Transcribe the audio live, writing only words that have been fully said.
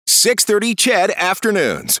6:30 CHED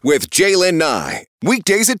Afternoons with Jaylen Nye.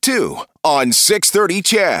 Weekdays at 2 on 6:30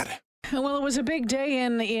 CHED. Well, it was a big day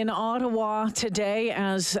in Ottawa today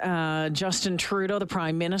as Justin Trudeau, the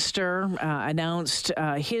Prime Minister, announced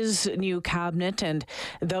his new cabinet, and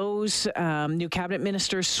those new cabinet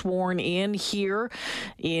ministers sworn in here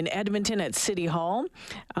in Edmonton at City Hall.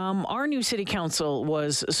 Our new City Council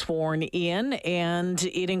was sworn in, and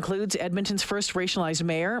it includes Edmonton's first racialized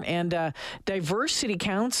mayor and diverse City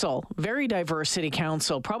Council, very diverse City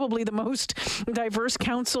Council, probably the most diverse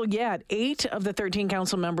council yet. 8 of the 13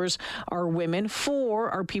 council members are women, 4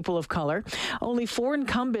 are people of color. Only 4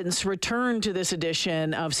 incumbents returned to this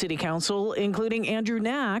edition of City Council, including Andrew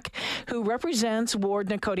Knack, who represents Ward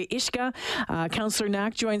Nakota Ishka. Councillor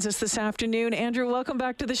Knack joins us this afternoon. Andrew, welcome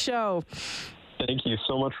back to the show. Thank you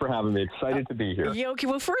so much for having me. Excited to be here. Yeah, okay,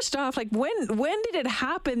 well, first off, when did it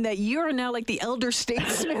happen that you're now like the elder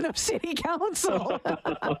statesman of City Council?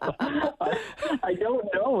 I don't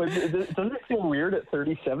know. Doesn't it feel weird at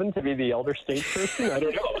 37 to be the elder statesperson? I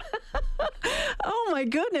don't know. Oh my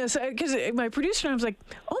goodness! Because my producer and I was like,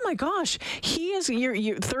 "Oh my gosh, he is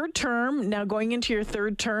your third term now, going into your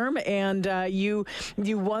third term, and you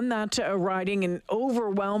won that riding an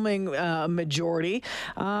overwhelming majority.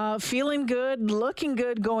 Feeling good, looking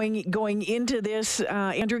good going into this.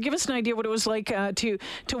 Andrew, give us an idea what it was like to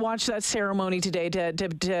watch that ceremony today,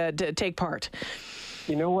 to take part."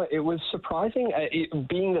 You know what? It was surprising,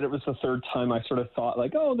 being that it was the third time. I sort of thought,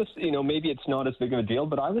 like, oh, this, maybe it's not as big of a deal,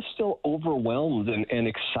 but I was still overwhelmed and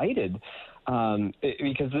excited.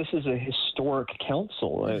 Because this is a historic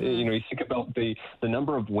council. You think about the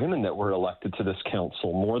number of women that were elected to this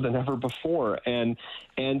council, more than ever before. And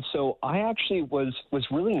so I actually was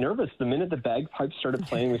really nervous. The minute the bagpipes started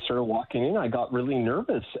playing, we started walking in, I got really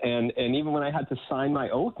nervous. And even when I had to sign my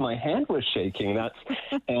oath, my hand was shaking. And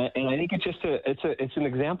I think it's just it's an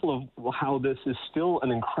example of how this is still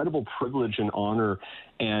an incredible privilege and honor,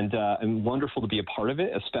 and wonderful to be a part of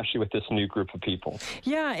it, especially with this new group of people.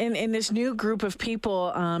 Yeah, and this new group of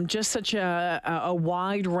people, just such a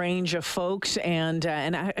wide range of folks, and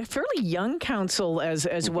a fairly young council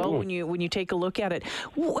as well. When you take a look at it,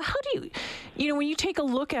 how do you when you take a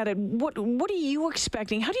look at it, what are you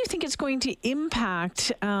expecting? How do you think it's going to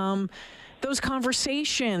impact those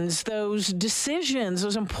conversations, those decisions,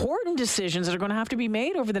 those important decisions that are going to have to be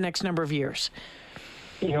made over the next number of years?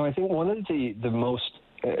 I think one of the most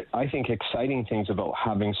exciting things about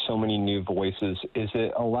having so many new voices is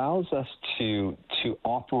it allows us to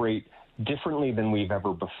operate differently than we've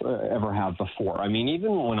ever have before. I mean,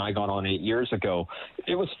 even when I got on 8 years ago,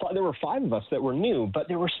 there were 5 of us that were new, but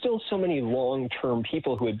there were still so many long-term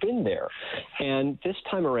people who had been there. And this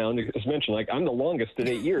time around, as mentioned, like, I'm the longest at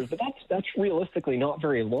 8 years, but that's realistically not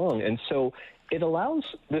very long. And so it allows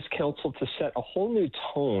this council to set a whole new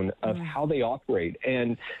tone of how they operate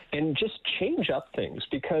and just change up things,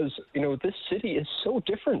 because, this city is so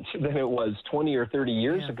different than it was 20 or 30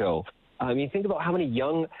 years ago. I mean, think about how many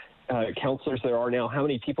young counselors there are now, how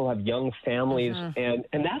many people have young families, and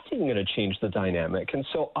that's even going to change the dynamic. And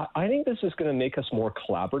so I think this is going to make us more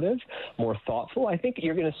collaborative, more thoughtful. I think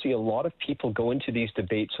you're going to see a lot of people go into these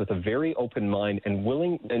debates with a very open mind and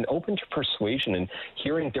willing and open to persuasion and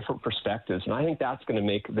hearing different perspectives. And I think that's going to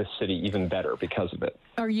make this city even better because of it.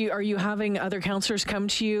 Are you having other counselors come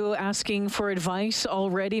to you asking for advice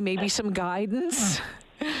already, maybe some guidance?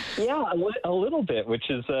 Yeah, a little bit,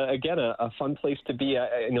 which is, again, a fun place to be.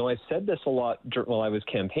 I said this a lot while I was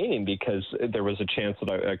campaigning, because there was a chance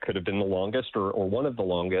that I could have been the longest or one of the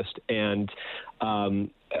longest. And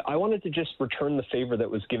I wanted to just return the favor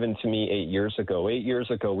that was given to me 8 years ago. 8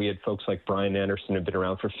 years ago, we had folks like Brian Anderson who had been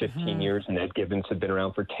around for 15 years, and Ed Gibbons had been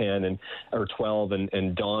around for 10 or 12,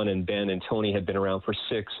 and Don and Ben and Tony had been around for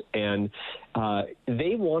 6. And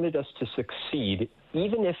they wanted us to succeed,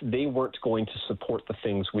 even if they weren't going to support the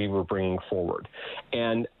things we were bringing forward.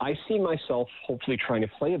 And I see myself hopefully trying to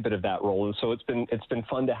play a bit of that role. And so it's been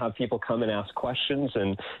fun to have people come and ask questions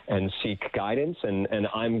and seek guidance. And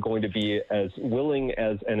I'm going to be as willing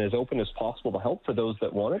and as open as possible to help for those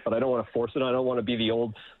that want it. But I don't want to force it. I don't want to be the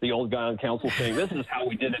old guy on council saying, this is how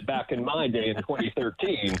we did it back in my day in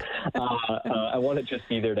 2013. I want to just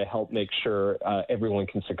be there to help make sure everyone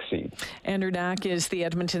can succeed. Andrew Knack is the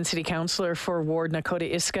Edmonton City Councillor for Ward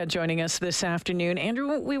Nakota Ishka joining us this afternoon.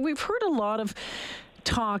 Andrew, we've heard a lot of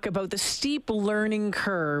talk about the steep learning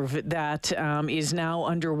curve that is now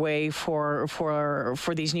underway for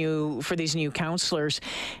these new councillors.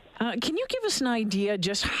 Can you give us an idea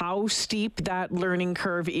just how steep that learning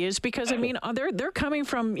curve is? Because, I mean, they're coming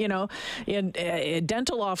from, in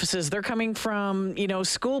dental offices, they're coming from,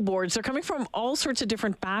 school boards, they're coming from all sorts of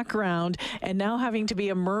different background, and now having to be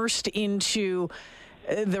immersed into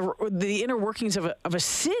the inner workings of a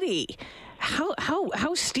city.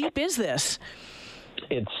 How steep is this?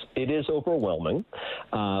 It is overwhelming,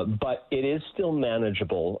 but it is still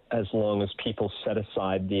manageable as long as people set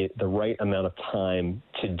aside the right amount of time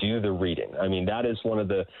to do the reading. I mean, that is one of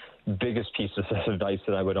the biggest pieces of advice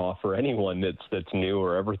that I would offer anyone that's new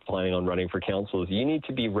or ever planning on running for council is you need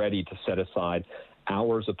to be ready to set aside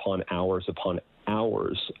hours upon hours upon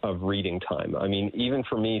hours of reading time. I mean, even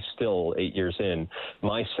for me still 8 years in,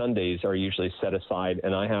 my Sundays are usually set aside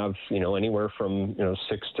and I have, anywhere from,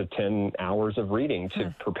 6 to 10 hours of reading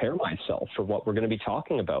to prepare myself for what we're going to be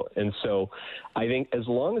talking about. And so I think as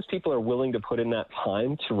long as people are willing to put in that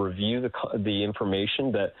time to review the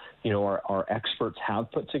information that, our experts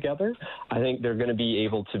have put together, I think they're going to be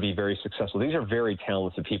able to be very successful. These are very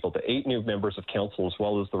talented people. The 8 new members of council, as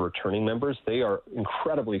well as the returning members, they are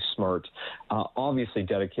incredibly smart, obviously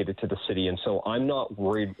dedicated to the city. And so I'm not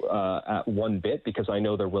worried at one bit because I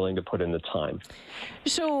know they're willing to put in the time.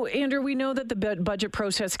 So, Andrew, we know that the budget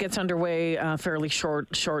process gets underway fairly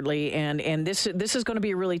shortly, and this is going to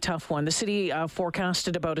be a really tough one. The city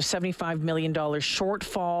forecasted about a $75 million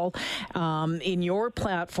shortfall. In your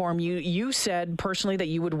platform, you said personally that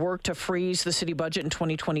you would work to freeze the city budget in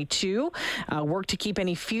 2022, work to keep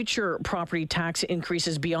any future property tax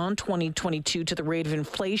increases beyond 2022 to the rate of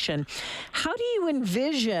inflation. How do you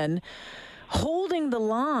envision holding the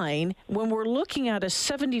line when we're looking at a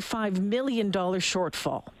 $75 million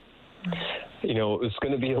shortfall? It's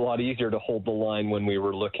going to be a lot easier to hold the line when we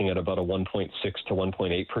were looking at about a 1.6 to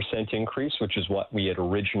 1.8% increase, which is what we had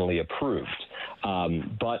originally approved.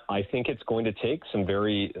 But I think it's going to take some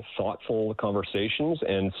very thoughtful conversations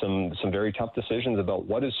and some very tough decisions about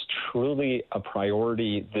what is truly a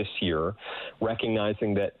priority this year,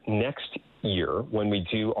 recognizing that next year, when we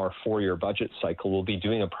do our 4-year budget cycle, we'll be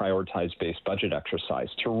doing a prioritized-based budget exercise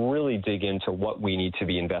to really dig into what we need to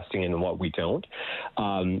be investing in and what we don't.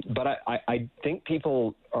 But I think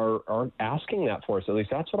people are asking that for us. At least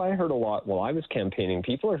that's what I heard a lot while I was campaigning.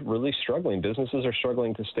 People are really struggling. Businesses are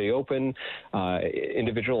struggling to stay open.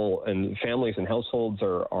 Individual and families and households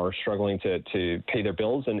are struggling to pay their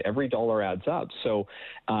bills, and every dollar adds up. So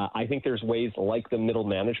I think there's ways like the middle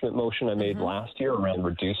management motion I made last year around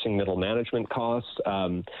reducing middle management costs.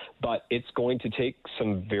 But it's going to take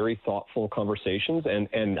some very thoughtful conversations.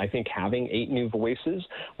 And I think having 8 new voices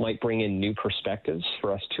might bring in new perspectives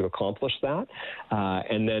for us to accomplish that.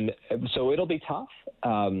 And then, so it'll be tough.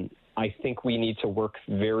 I think we need to work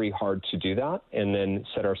very hard to do that and then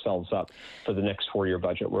set ourselves up for the next 4-year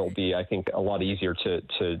budget where it'll be, I think, a lot easier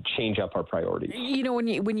to change up our priorities.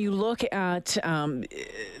 When you look at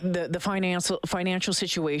the financial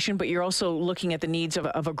situation, but you're also looking at the needs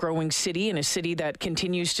of a growing city and a city that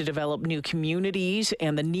continues to develop new communities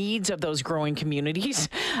and the needs of those growing communities,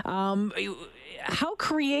 how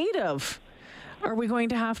creative are we going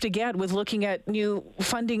to have to get with looking at new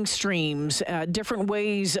funding streams, different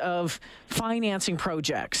ways of financing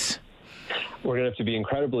projects? We're going to have to be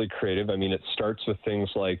incredibly creative. I mean, it starts with things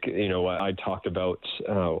like, I talked about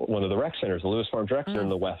one of the rec centers, the Lewis Farms Rec Center in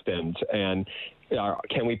the West End, and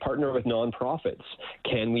can we partner with nonprofits?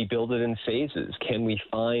 Can we build it in phases? Can we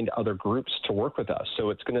find other groups to work with us? So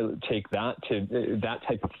it's going to take that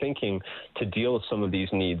type of thinking to deal with some of these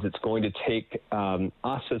needs. It's going to take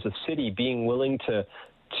us as a city being willing to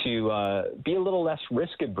be a little less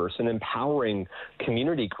risk adverse and empowering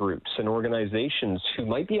community groups and organizations who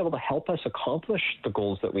might be able to help us accomplish the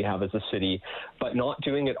goals that we have as a city, but not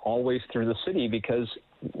doing it always through the city because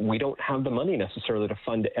we don't have the money necessarily to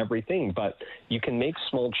fund everything. But you can make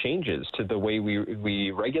small changes to the way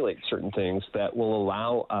we regulate certain things that will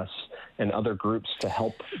allow us and other groups to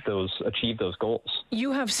help achieve those goals.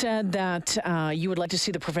 You have said that you would like to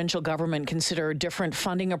see the provincial government consider different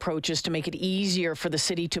funding approaches to make it easier for the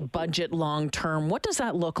city to budget long term. What does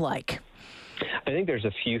that look like? I think there's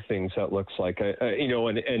a few things that looks like,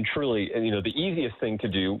 and truly, the easiest thing to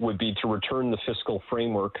do would be to return the fiscal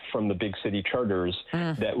framework from the big city charters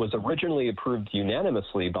that was originally approved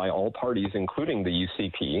unanimously by all parties, including the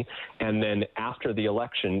UCP. And then after the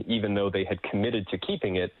election, even though they had committed to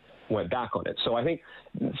keeping it, went back on it. So I think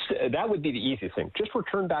that would be the easiest thing. Just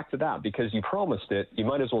return back to that, because you promised it. You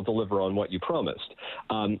might as well deliver on what you promised.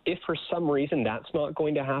 If for some reason that's not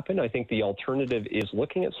going to happen, I think the alternative is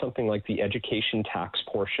looking at something like the education tax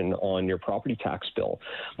portion on your property tax bill.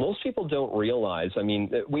 Most people don't realize, I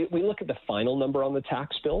mean, we look at the final number on the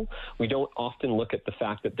tax bill. We don't often look at the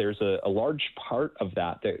fact that there's a large part of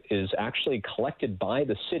that is actually collected by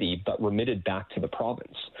the city but remitted back to the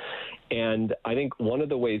province. And I think one of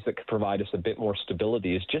the ways that could provide us a bit more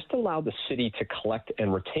stability is just allow the city to collect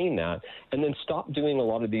and retain that, and then stop doing a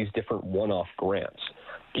lot of these different one-off grants.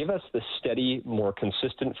 Give us the steady, more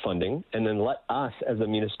consistent funding, and then let us as a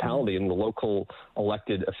municipality and the local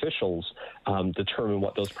elected officials determine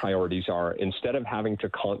what those priorities are, instead of having to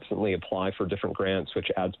constantly apply for different grants, which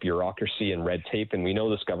adds bureaucracy and red tape. And we know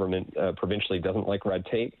this government provincially doesn't like red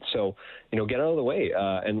tape. So, get out of the way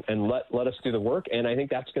and let us do the work. And I think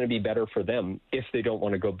that's going to be better for them if they don't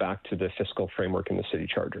want to go back to the fiscal framework in the city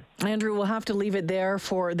charter. Andrew, we'll have to leave it there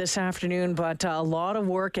for this afternoon, but a lot of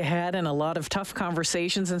work ahead and a lot of tough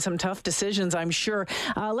conversations and some tough decisions, I'm sure.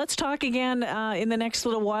 Let's talk again in the next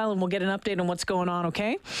little while, and we'll get an update on what's going on,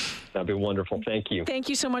 okay? That'd be wonderful. Thank you. Thank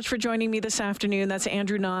you so much for joining me this afternoon. That's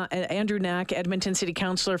Andrew Knack, Edmonton City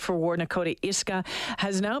Councillor for Ward Nakota-Iska,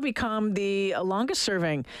 has now become the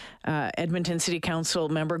longest-serving Edmonton City Council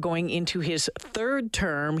member, going into his third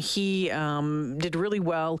term. He did really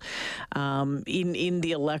well in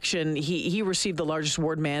the election. He received the largest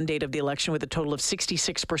ward mandate of the election with a total of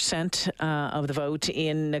 66% of the vote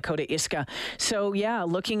in Nakota-Iska. So, yeah,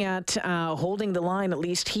 looking at holding the line, at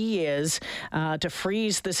least he is, to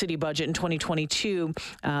freeze the city budget in 2022.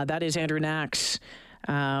 That is Andrew Knack's.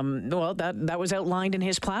 That was outlined in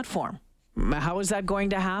his platform. How is that going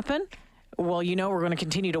to happen? Well, we're going to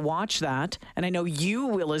continue to watch that, and I know you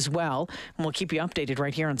will as well, and we'll keep you updated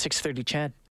right here on 630 CHED.